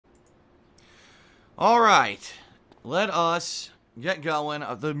Alright. Let us get going.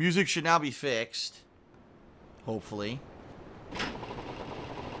 The music should now be fixed. Hopefully.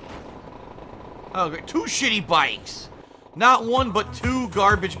 Oh, great. 2 shitty bikes. Not 1, but 2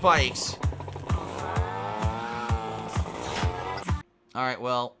 garbage bikes. Alright,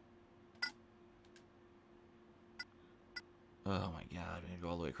 well. Oh my god, I'm gonna go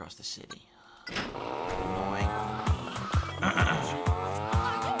all the way across the city. Annoying.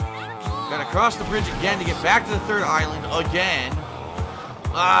 Gotta cross the bridge again to get back to the 3rd island again.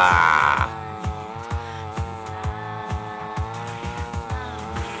 Ah!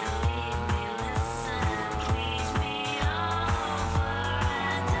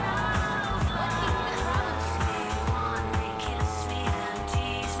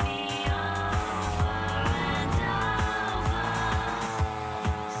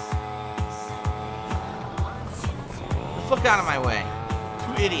 Fuck out of my way.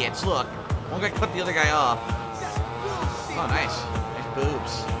 2 idiots, look. One guy cut the other guy off. Oh, nice. Nice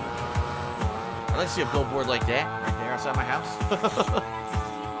boobs. I'd like to see a billboard like that right there outside my house.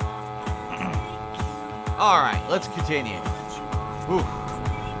 Alright, let's continue. Ooh.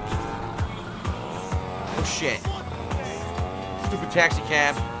 Oh, shit. Stupid taxi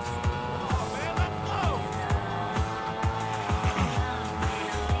cab.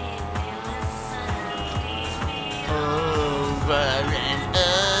 And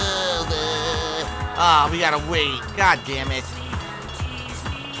over. Ah, we gotta wait. God damn it.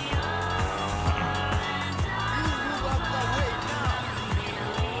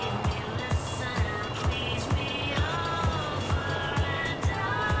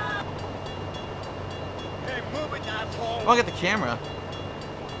 Oh, I got the camera.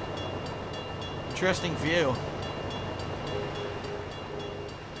 Interesting view.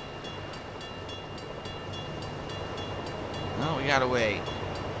 Oh, we gotta wait.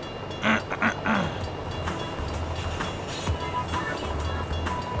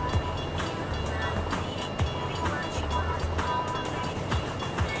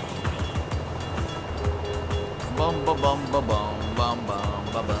 Bum ba bum ba bum bum bum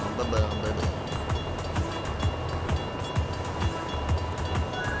ba bum ba bum ba bum.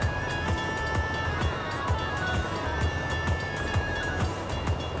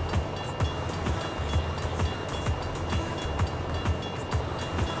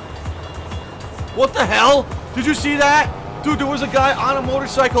 What the hell? Did you see that? Dude, there was a guy on a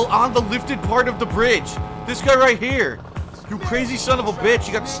motorcycle on the lifted part of the bridge. This guy right here. You crazy son of a bitch.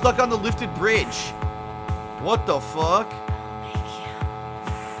 You got stuck on the lifted bridge. What the fuck?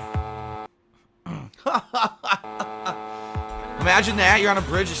 Imagine that. You're on a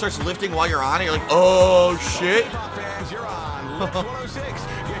bridge. It starts lifting while you're on it. You're like, oh, shit.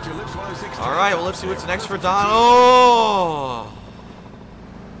 Alright, well, let's see what's next for Don. Oh!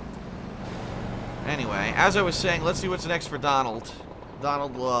 Anyway, as I was saying, let's see what's next for Donald.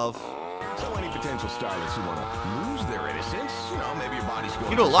 Donald Love. So any potential starlets who want to lose their innocence, you know, maybe your body's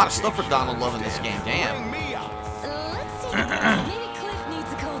going. You do a lot of stuff for Donald Love in this game, damn. Let's see. Maybe Cliff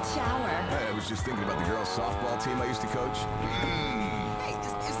needs a cold shower. Hey, I was just thinking about the girls' softball team I used to coach. Hey,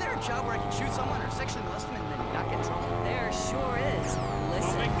 is there a job where I can shoot someone or sexually molest them and then not get in trouble? There sure is.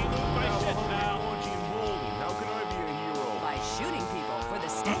 Listen. How can I be a hero? By shooting people for the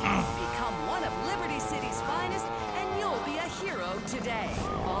state, become one of Liberty City's finest, and you'll be a hero today.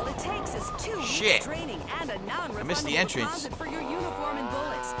 All it takes is 2 weeks training and a non-refundable deposit for your uniform and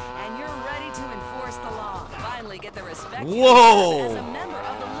bullets, and you're ready to enforce the law. Finally get the respect you deserve as a member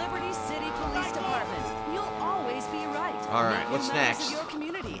of the Liberty City Police Department. You'll always be right. All right, what's next? Your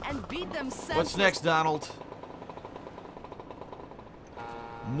community and beat them senseless. What's next, Donald?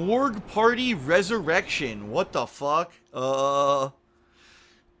 Morgue Party Resurrection. What the fuck? Oh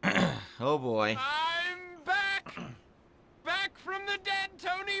boy. I'm back! Back from the dead,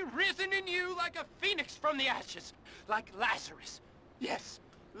 Tony, risen in you like a phoenix from the ashes. Like Lazarus. Yes,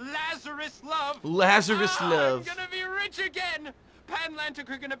 Lazarus Love. Lazarus Love. I'm gonna be rich again. Panlantic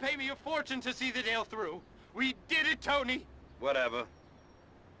are gonna pay me a fortune to see the deal through. We did it, Tony. Whatever.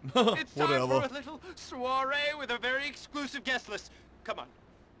 It's time for a little soiree with a very exclusive guest list. Come on.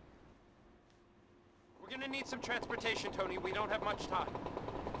 We're gonna need some transportation, Tony. We don't have much time.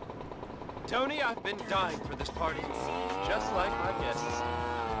 Tony, I've been dying for this party, just like my guests.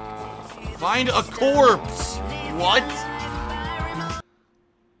 Find a corpse! What?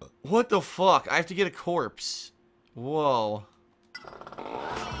 What the fuck? I have to get a corpse. Whoa.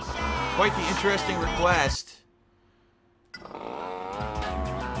 Quite the interesting request.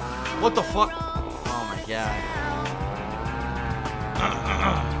 What the fuck? Oh my god.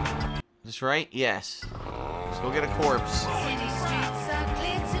 Is this right? Yes. Let's go get a corpse.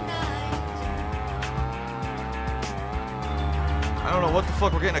 I don't know what the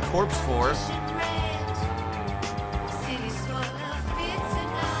fuck we're getting a corpse for.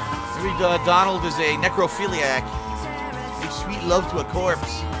 Maybe Donald is a necrophiliac. Gives sweet love to a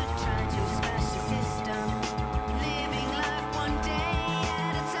corpse.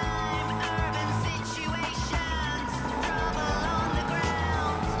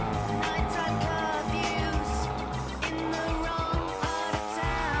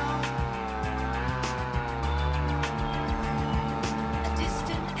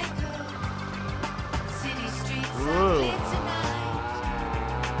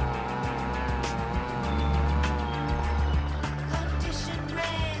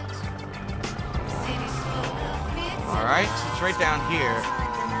 Alright, so it's right down here.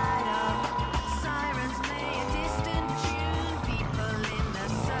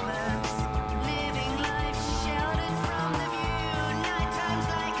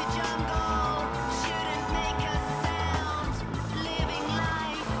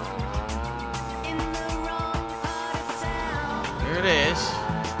 There it is.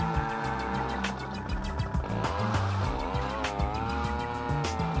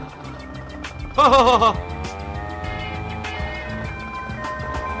 Ho ho ho ho!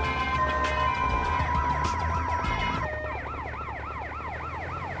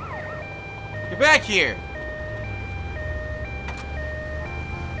 Back here.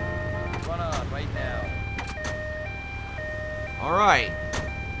 What's going on right now? All right.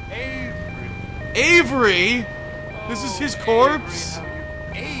 Avery. Avery? This is his corpse? Avery,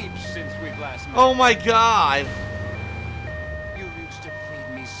 how you aged since we've last met. Oh my god. You used to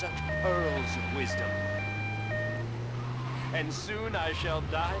feed me such pearls of wisdom. And soon I shall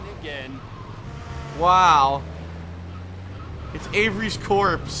dine again. Wow. It's Avery's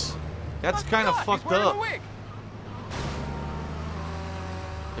corpse. That's kind of fucked He's wearing up. A wig.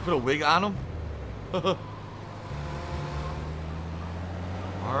 They put a wig on him?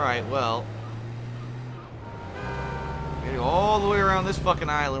 Alright, well. We're getting all the way around this fucking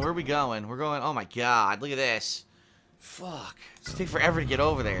island. Where are we going? We're going... Oh my god, look at this. Fuck. It's take forever to get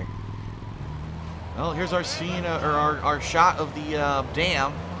over there. Well, here's our scene, or our shot of the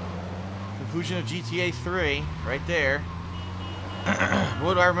dam. Conclusion of GTA 3. Right there.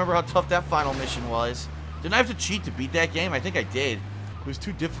 Boy, do I remember how tough that final mission was. Didn't I have to cheat to beat that game? I think I did. It was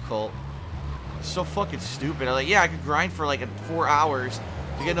too difficult. It's so fucking stupid. I'm like, yeah, I could grind for like 4 hours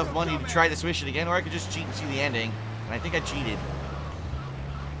to get enough money to try this mission again, or I could just cheat and see the ending. And I think I cheated.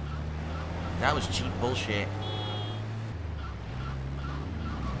 That was cheap bullshit.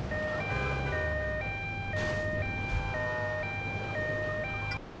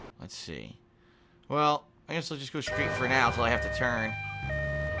 Let's see. Well, I guess I'll just go straight for now until I have to turn.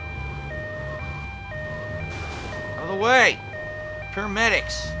 Out of the way!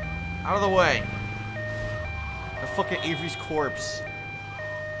 Paramedics! Out of the way. The fucking Avery's corpse.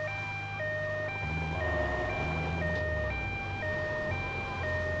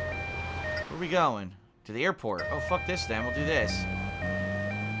 Where are we going? To the airport. Oh, fuck this then. We'll do this.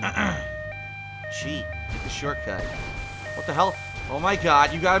 Cheat. Take the shortcut. What the hell? Oh my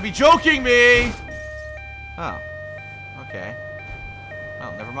god, you gotta be joking me! Oh. Okay.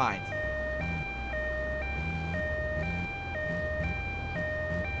 Oh, never mind.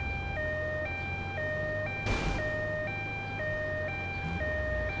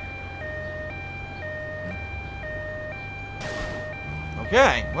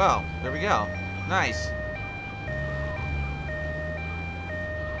 Okay, well, there we go. Nice.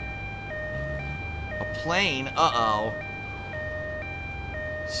 A plane? Uh-oh.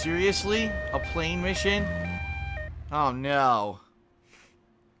 Seriously? A plane mission? Oh, no.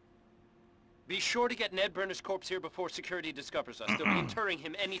 Be sure to get Ned Burner's corpse here before security discovers us. They'll be interring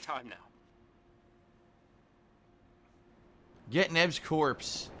him any time now. Get Neb's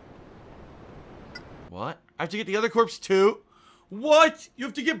corpse. What? I have to get the other corpse too? What? You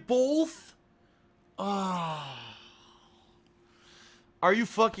have to get both? Oh. Are you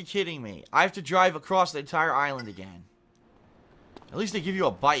fucking kidding me? I have to drive across the entire island again. At least they give you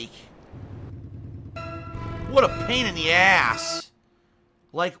a bike. What a pain in the ass.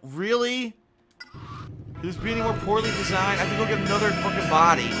 Like, really? Could this be any more poorly designed? I have to go get another fucking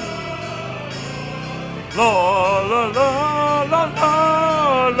body. La la la la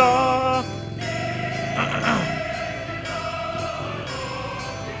la la.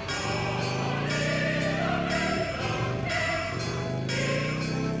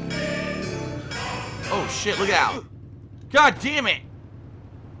 Oh shit, look out. God damn it.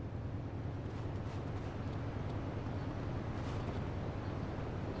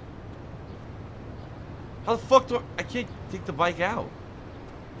 How the fuck do I can't take the bike out?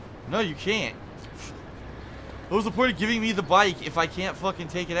 No, you can't. What was the point of giving me the bike if I can't fucking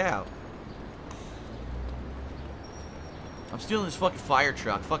take it out? I'm stealing this fucking fire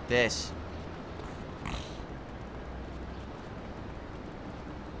truck. Fuck this.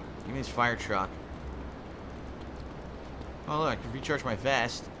 Give me this fire truck. Oh look, I can recharge my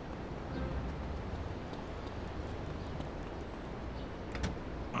vest.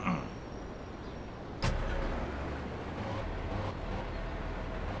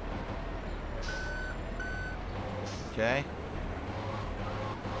 Okay.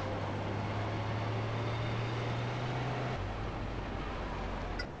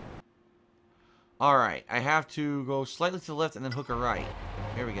 Alright, I have to go slightly to the left and then hook a right.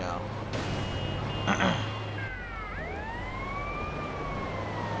 Here we go.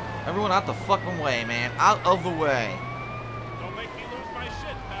 Everyone out the fucking way, man. Out of the way. Don't make me lose my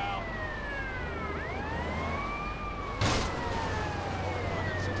shit, pal.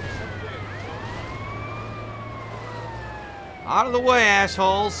 Out of the way,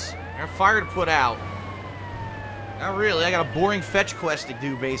 assholes. I got a fire to put out. Not really. I got a boring fetch quest to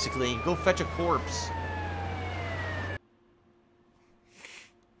do, basically. Go fetch a corpse.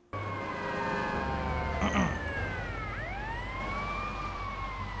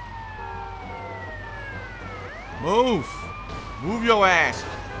 Move! Move your ass!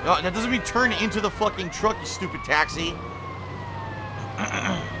 No, that doesn't mean turn into the fucking truck, you stupid taxi.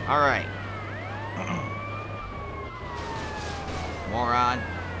 Alright. Moron.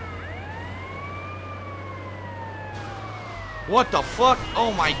 What the fuck?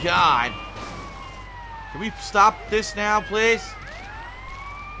 Oh my god. Can we stop this now, please?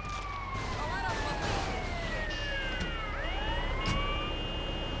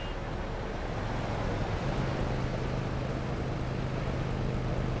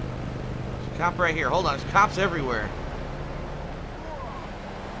 Cop right here. Hold on. There's cops everywhere.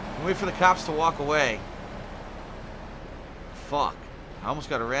 Wait for the cops to walk away. Fuck. I almost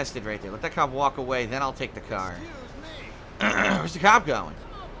got arrested right there. Let that cop walk away, then I'll take the car. Where's the cop going?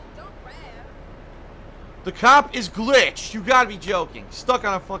 The cop is glitched. You gotta be joking. Stuck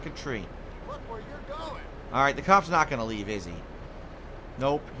on a fucking tree. Look where you're going. Alright, the cop's not gonna leave, is he?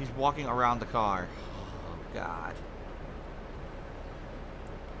 Nope. He's walking around the car. Oh, God.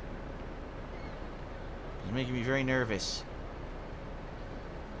 He's making me very nervous.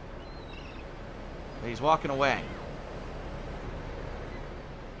 But he's walking away.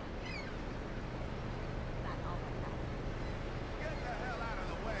 Get the hell out of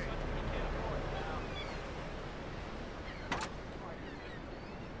the way.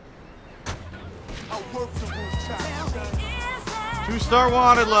 I'll work the rooftop. 2-star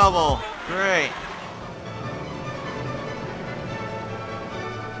wanted level. Great.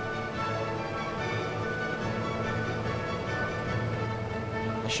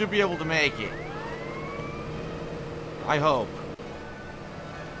 I should be able to make it. I hope.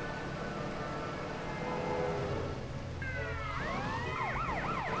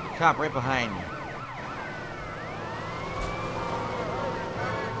 Cop right behind me.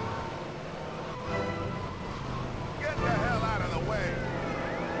 Get the hell out of the way.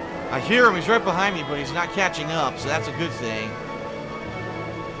 I hear him. He's right behind me, but he's not catching up, so that's a good thing.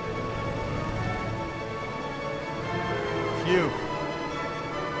 Phew.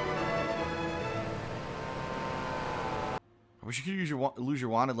 I wish you could lose your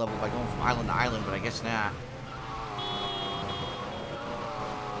wanted level by going from island to island, but I guess not.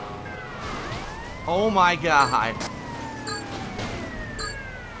 Oh my god.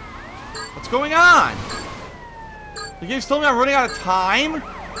 What's going on? The game's telling me I'm running out of time?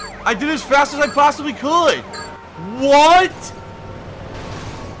 I did as fast as I possibly could. What?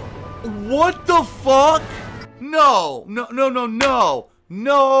 What the fuck? No. No, no, no, no.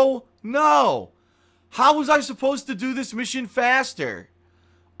 No, no. How was I supposed to do this mission faster?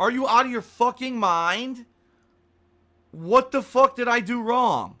 Are you out of your fucking mind? What the fuck did I do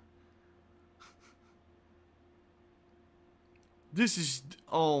wrong? This is...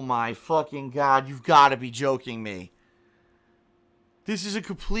 Oh my fucking god, you've got to be joking me. This is a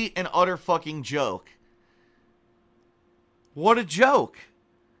complete and utter fucking joke. What a joke.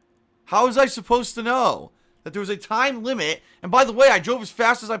 How was I supposed to know that there was a time limit? And by the way, I drove as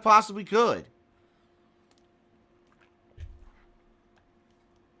fast as I possibly could.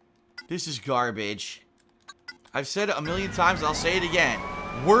 This is garbage. I've said it a million times, and I'll say it again.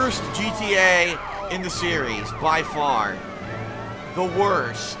 Worst GTA in the series, by far. The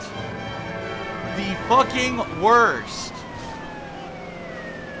worst. The fucking worst.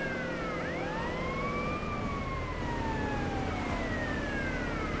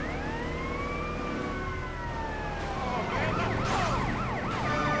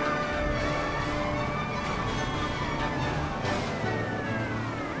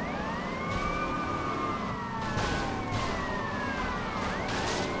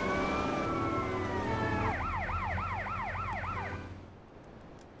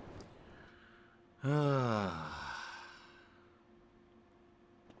 We're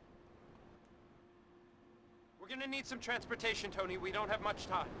gonna need some transportation, Tony. We don't have much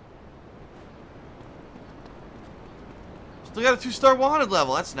time. Still got a 2-star wanted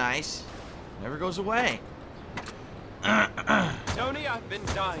level. That's nice. Never goes away. Tony, I've been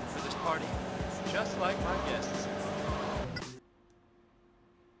dying for this party. Just like my guests.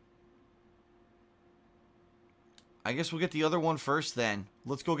 I guess we'll get the other one first then.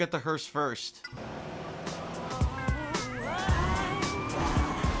 Let's go get the hearse first.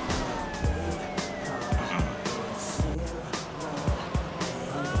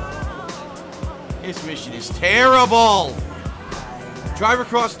 This mission is terrible! Drive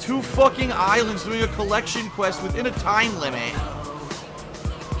across 2 fucking islands doing a collection quest within a time limit.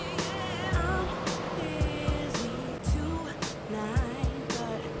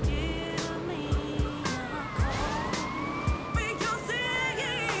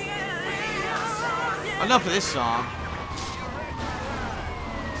 Enough of this song.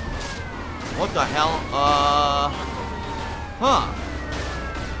 What the hell? Huh.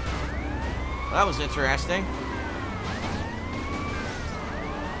 That was interesting.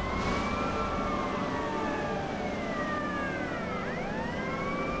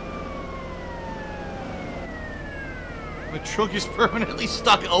 The trunk is permanently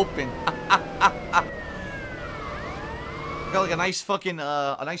stuck open. Got like a nice fucking,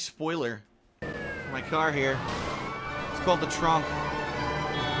 a nice spoiler for my car here. It's called the trunk.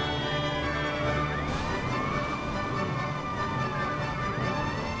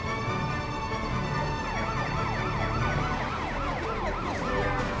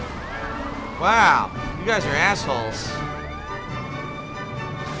 Wow, you guys are assholes.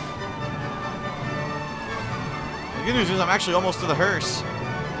 The good news is I'm actually almost to the hearse.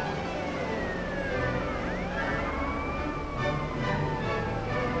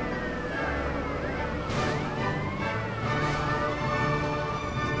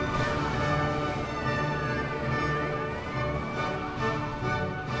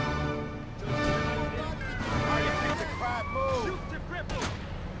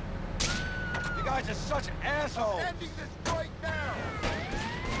 You guys are such assholes. Ending this right now.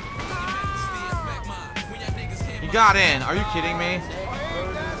 You got in. Are you kidding me?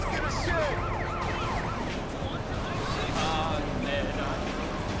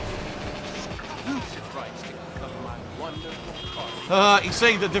 He's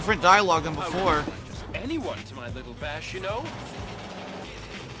saying the different dialogue than before. Just anyone to my little bash, you know?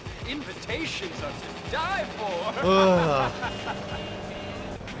 Invitations are to die for.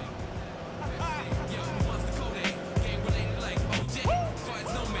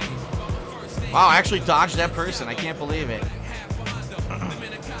 Wow, I actually dodged that person. I can't believe it.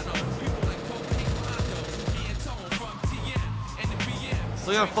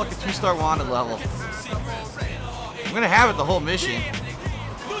 Still got a fucking 2-star wanted level. I'm gonna have it the whole mission.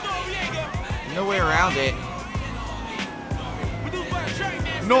 No way around it.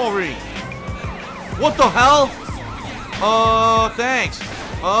 Nori! What the hell? Thanks.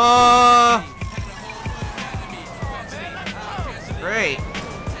 Great.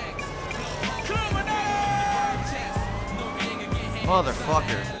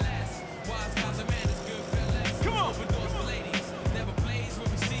 Motherfucker.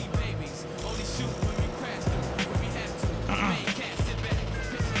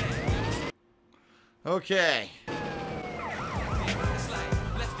 Okay.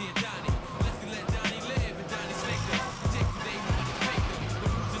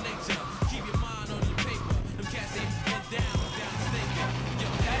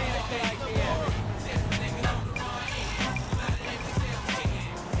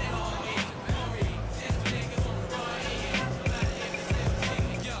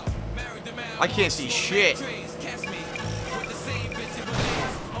 I can't see shit.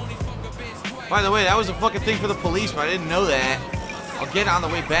 By the way, that was a fucking thing for the police, but I didn't know that. I'll get it on the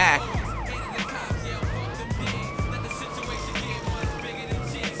way back.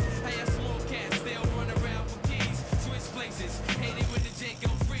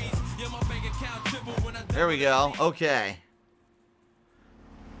 There we go. Okay.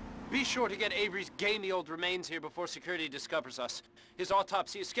 Be sure to get Avery's gamey old remains here before security discovers us. His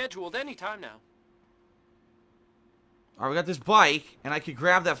autopsy is scheduled any time now. Alright, we got this bike, and I could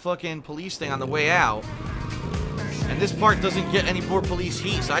grab that fucking police thing on the way out. And this part doesn't get any more police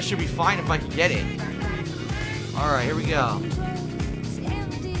heat, so I should be fine if I can get it. Alright, here we go.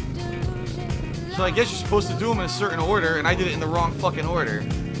 So I guess you're supposed to do them in a certain order, and I did it in the wrong fucking order.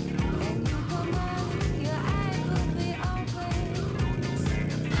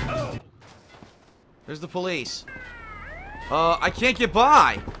 There's the police. I can't get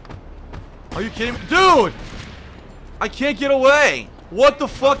by. Are you kidding me? Dude! I can't get away! What the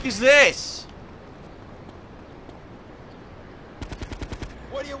fuck is this?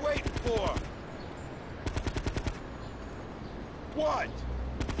 What are you waiting for? What?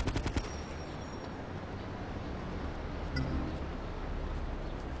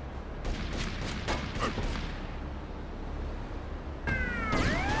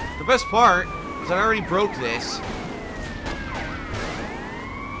 The best part is I already broke this.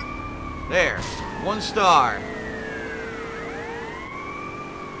 There. 1 star.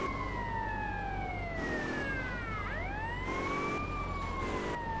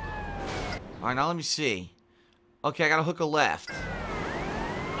 Alright, now let me see. Okay, I gotta hook a left.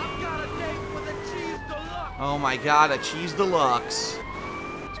 I've got a date with a cheese deluxe. Oh my god, a cheese deluxe.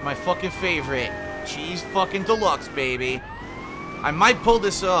 It's my fucking favorite. Cheese fucking deluxe, baby. I might pull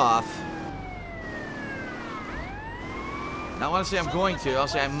this off. Not want to say I'm going to, I'll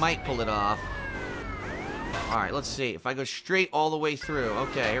say I might pull it off. Alright, let's see. If I go straight all the way through.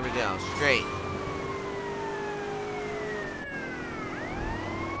 Okay, here we go. Straight.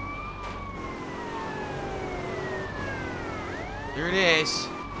 Here it is.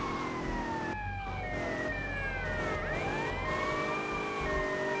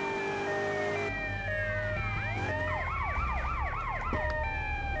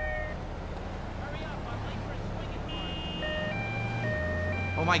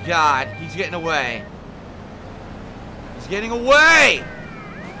 Oh my god, he's getting away. He's getting away!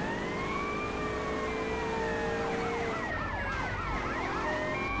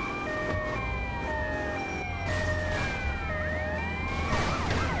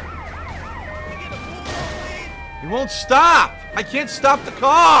 He won't stop! I can't stop the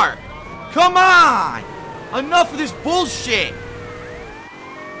car! Come on! Enough of this bullshit!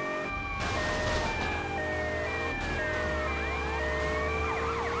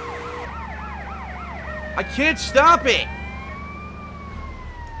 I can't stop it!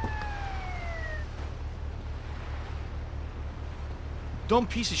 Dumb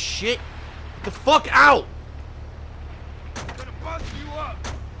piece of shit. Get the fuck out! I'm gonna bust you up.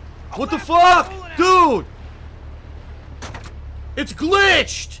 What the fuck? Dude! It's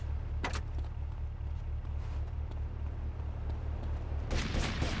glitched!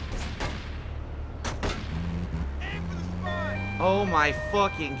 Aim for the spine. Oh my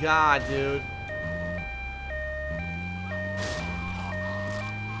fucking god, dude.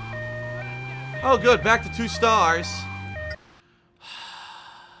 Oh good, back to 2 stars.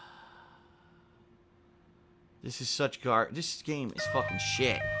 This is such this game is fucking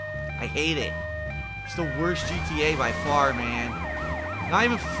shit. I hate it. It's the worst GTA by far, man. Not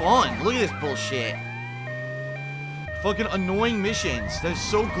even fun. Look at this bullshit. Fucking annoying missions that are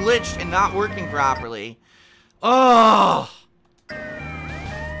so glitched and not working properly. Oh!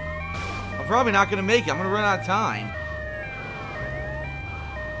 I'm probably not gonna make it. I'm gonna run out of time.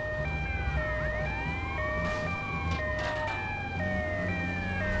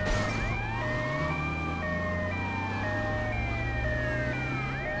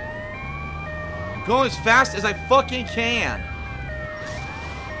 Going as fast as I fucking can.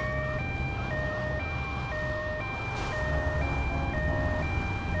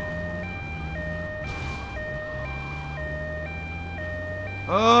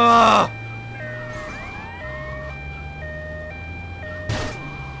 Ugh.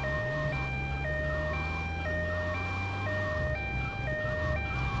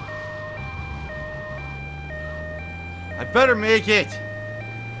 I better make it.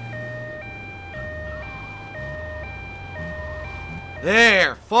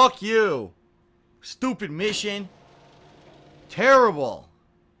 There! Fuck you! Stupid mission. Terrible.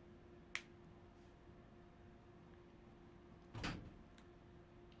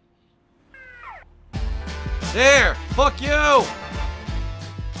 There! Fuck you!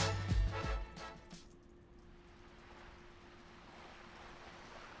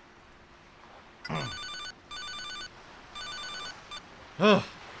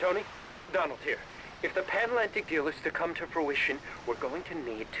 Tony, Donald here. If the Panatlantic deal is to come to fruition, we're going to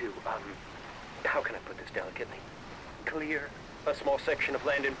need to, how can I put this delicately? Clear a small section of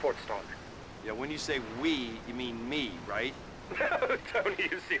land in Fort Starler. Yeah, when you say we, you mean me, right? No, Tony,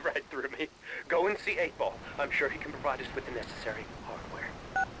 you see right through me. Go and see 8-Ball. I'm sure he can provide us with the necessary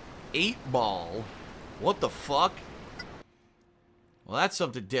hardware. 8-Ball? What the fuck? Well, that's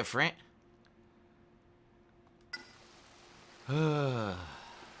something different.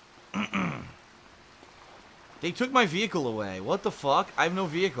 They took my vehicle away. What the fuck? I have no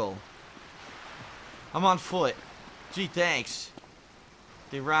vehicle. I'm on foot. Gee, thanks.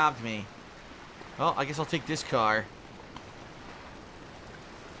 They robbed me. Well, I guess I'll take this car.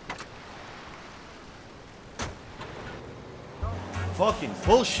 Fucking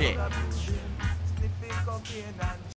bullshit.